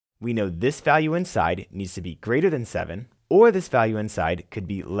we know this value inside needs to be greater than 7, or this value inside could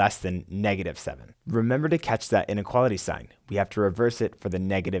be less than negative 7. Remember to catch that inequality sign. We have to reverse it for the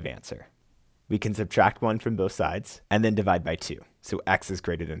negative answer. We can subtract 1 from both sides and then divide by 2, so x is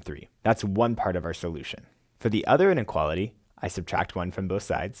greater than 3. That's one part of our solution. For the other inequality, I subtract 1 from both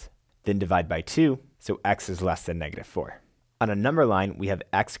sides, then divide by 2, so x is less than negative 4. On a number line, we have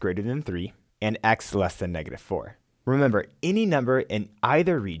x greater than 3 and x less than negative 4. Remember, any number in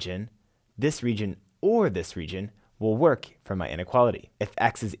either region, this region or this region, will work for my inequality. If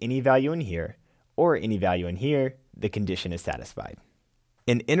x is any value in here or any value in here, the condition is satisfied.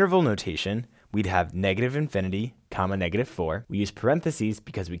 In interval notation, we'd have negative infinity, comma negative 4. We use parentheses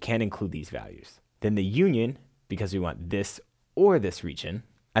because we can't include these values. Then the union, because we want this or this region,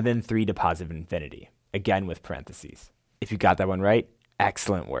 and then 3 to positive infinity, again with parentheses. If you got that one right,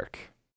 excellent work.